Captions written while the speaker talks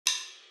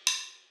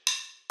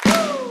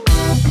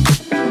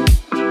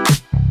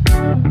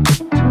Hey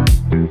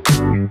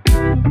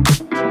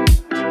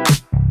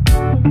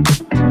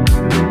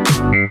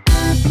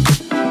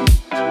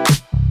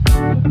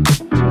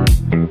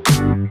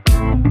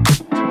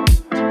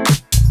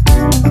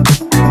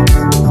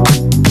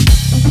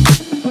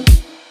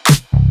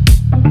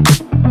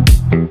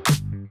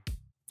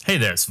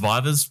there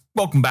survivors,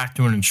 welcome back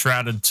to an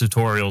Enshrouded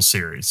tutorial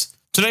series.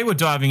 Today we're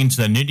diving into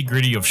the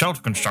nitty-gritty of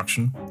shelter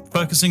construction,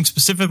 focusing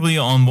specifically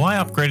on why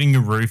upgrading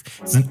your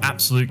roof is an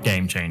absolute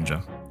game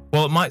changer.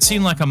 While it might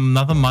seem like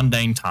another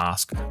mundane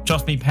task,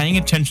 trust me, paying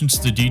attention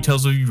to the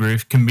details of your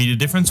roof can be the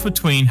difference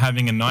between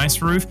having a nice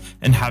roof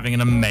and having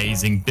an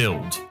amazing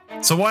build.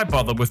 So why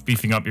bother with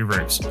beefing up your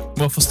roofs?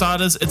 Well, for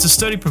starters, it's a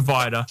sturdy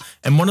provider,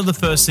 and one of the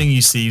first things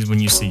you see is when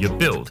you see your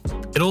build.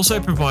 It also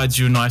provides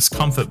you a nice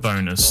comfort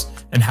bonus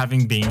in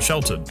having been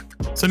sheltered.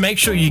 So make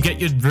sure you get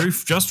your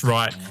roof just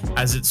right,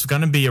 as it's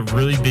going to be a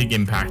really big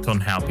impact on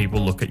how people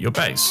look at your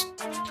base.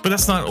 But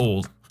that's not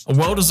all. A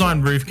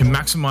well-designed roof can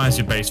maximize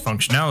your base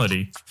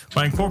functionality.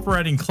 By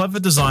incorporating clever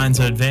designs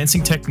and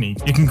advancing technique,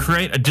 you can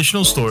create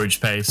additional storage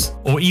space,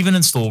 or even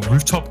install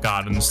rooftop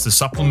gardens to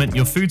supplement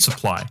your food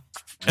supply.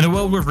 In a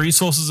world where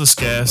resources are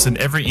scarce and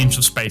every inch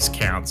of space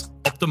counts,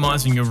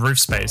 optimizing your roof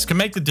space can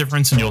make the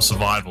difference in your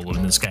survival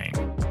in this game.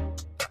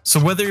 So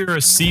whether you're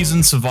a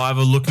seasoned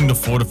survivor looking to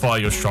fortify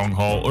your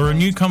stronghold or a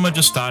newcomer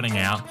just starting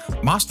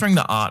out, mastering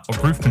the art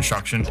of roof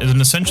construction is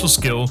an essential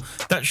skill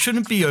that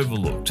shouldn't be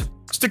overlooked.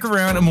 Stick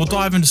around and we'll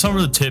dive into some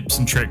of the tips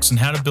and tricks on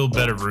how to build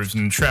better roofs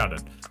in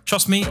Enshrouded.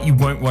 Trust me, you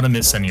won't want to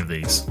miss any of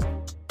these.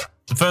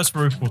 The first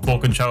roof we'll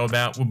talk and show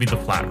about will be the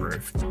flat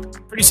roof.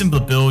 Pretty simple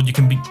to build. You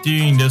can be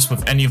doing this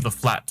with any of the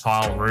flat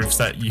tile roofs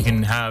that you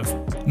can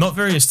have. Not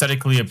very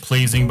aesthetically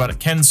pleasing, but it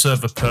can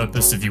serve a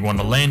purpose if you want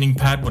a landing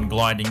pad when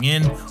gliding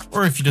in,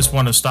 or if you just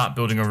want to start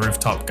building a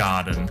rooftop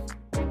garden.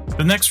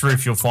 The next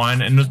roof you'll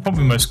find, and it's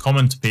probably most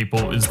common to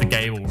people, is the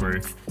gable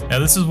roof. Now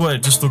this is where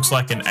it just looks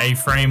like an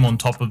A-frame on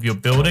top of your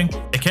building.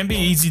 It can be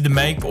easy to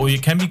make, or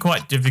it can be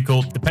quite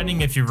difficult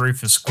depending if your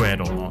roof is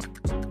squared or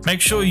not. Make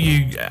sure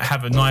you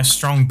have a nice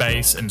strong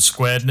base and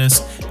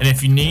squaredness, and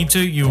if you need to,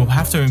 you'll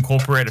have to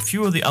incorporate a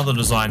few of the other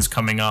designs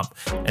coming up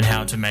and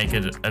how to make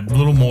it a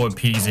little more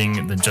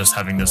appeasing than just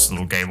having this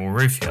little gable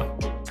roof here.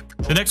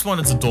 The next one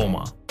is a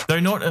dormer. Though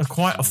not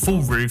quite a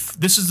full roof,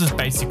 this is just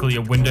basically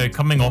a window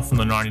coming off from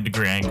the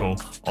 90-degree angle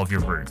of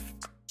your roof.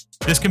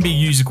 This can be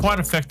used quite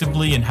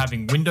effectively in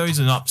having windows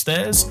and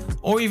upstairs,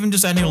 or even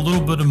just adding a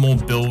little bit of more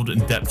build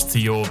and depth to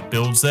your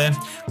builds there,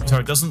 so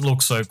it doesn't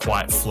look so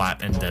quite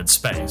flat and dead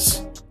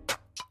space.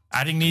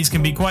 Adding these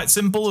can be quite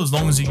simple as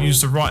long as you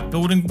use the right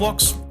building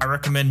blocks. I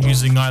recommend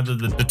using either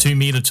the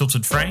 2-meter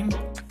tilted frame,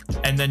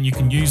 and then you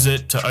can use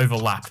it to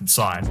overlap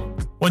inside.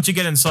 Once you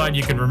get inside,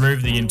 you can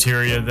remove the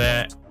interior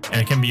there,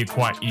 and it can be a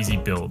quite easy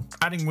build.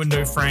 Adding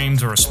window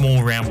frames or a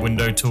small round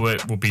window to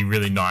it will be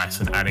really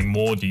nice and adding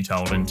more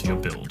detail into your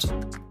build.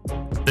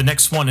 The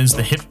next one is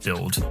the hip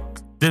build.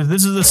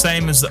 This is the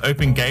same as the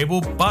open gable,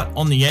 but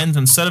on the ends,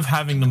 instead of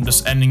having them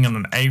just ending on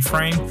an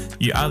A-frame,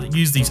 you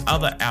use these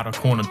other outer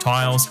corner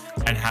tiles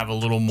and have a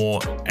little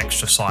more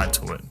extra side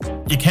to it.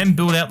 You can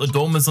build out the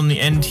dormers on the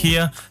end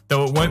here,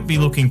 though it won't be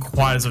looking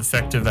quite as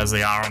effective as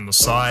they are on the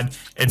side.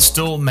 It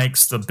still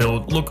makes the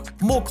build look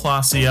more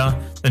classier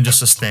than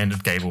just a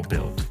standard gable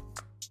build.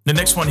 The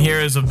next one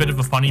here is a bit of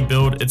a funny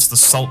build. It's the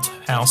salt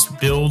house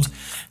build.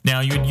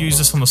 Now you would use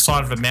this on the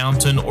side of a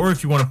mountain, or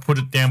if you want to put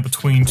it down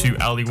between two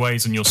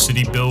alleyways in your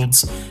city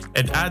builds.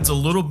 It adds a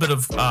little bit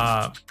of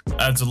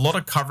adds a lot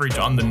of coverage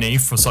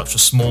underneath for such a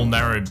small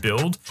narrow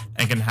build,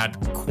 and can add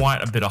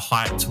quite a bit of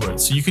height to it.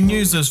 So you can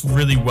use this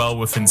really well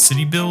within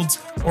city builds,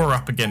 or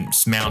up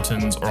against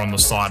mountains, or on the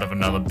side of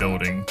another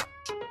building.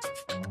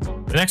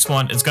 The next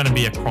one is going to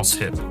be a cross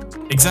hip.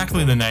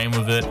 Exactly the name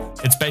of it.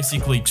 It's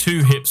basically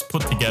two hips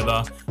put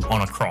together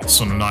on a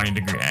cross on a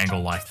 90-degree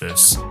angle like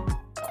this.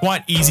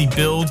 Quite easy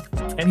build.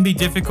 Can be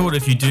difficult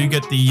if you do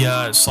get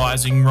the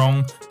sizing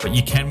wrong, but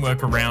you can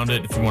work around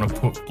it if you want to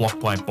put block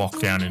by block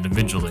down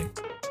individually.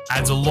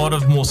 Adds a lot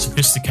of more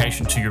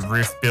sophistication to your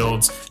roof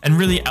builds and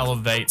really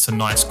elevates a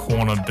nice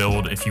corner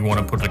build if you want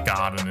to put a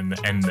garden in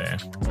the end there.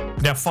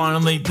 Now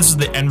finally, this is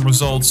the end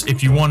results.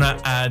 If you want to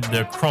add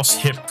the cross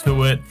hip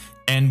to it,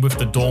 and with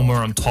the dormer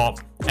on top,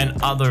 and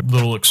other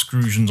little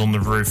extrusions on the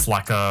roof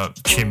like a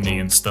chimney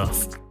and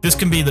stuff. This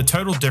can be the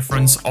total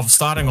difference of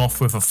starting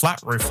off with a flat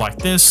roof like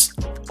this,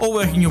 or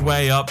working your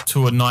way up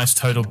to a nice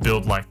total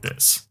build like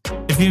this.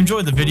 If you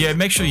enjoyed the video,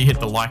 make sure you hit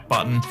the like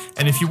button,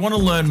 and if you want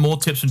to learn more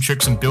tips and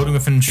tricks on building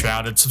within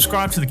Enshrouded,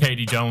 subscribe to the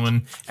KD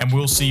Gentleman, and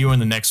we'll see you in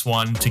the next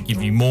one to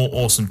give you more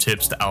awesome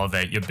tips to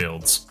elevate your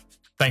builds.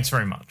 Thanks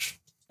very much.